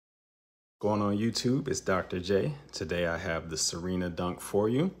Going on YouTube, it's Dr. J. Today I have the Serena Dunk for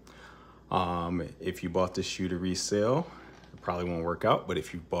you. If you bought this shoe to resell, it probably won't work out, but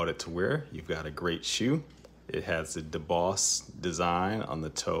if you bought it to wear, you've got a great shoe. It has the DeBoss design on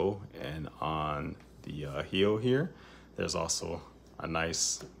the toe and on the heel here. There's also a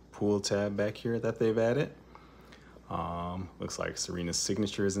nice pull tab back here that they've added. Looks like Serena's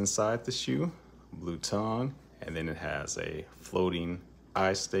signature is inside the shoe, blue tongue, and then it has a floating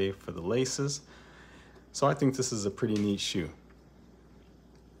eye stay for the laces. So I think this is a pretty neat shoe.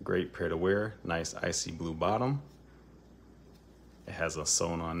 Great pair to wear, nice icy blue bottom. It has a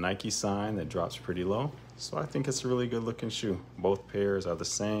sewn on Nike sign that drops pretty low. So I think it's a really good looking shoe. Both pairs are the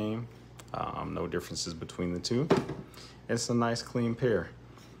same, no differences between the two. It's a nice clean pair.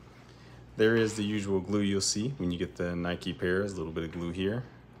 There is the usual glue you'll see when you get the Nike pairs, a little bit of glue here.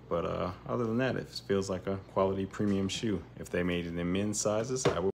 But other than that, it feels like a quality premium shoe. If they made it in men's sizes, I would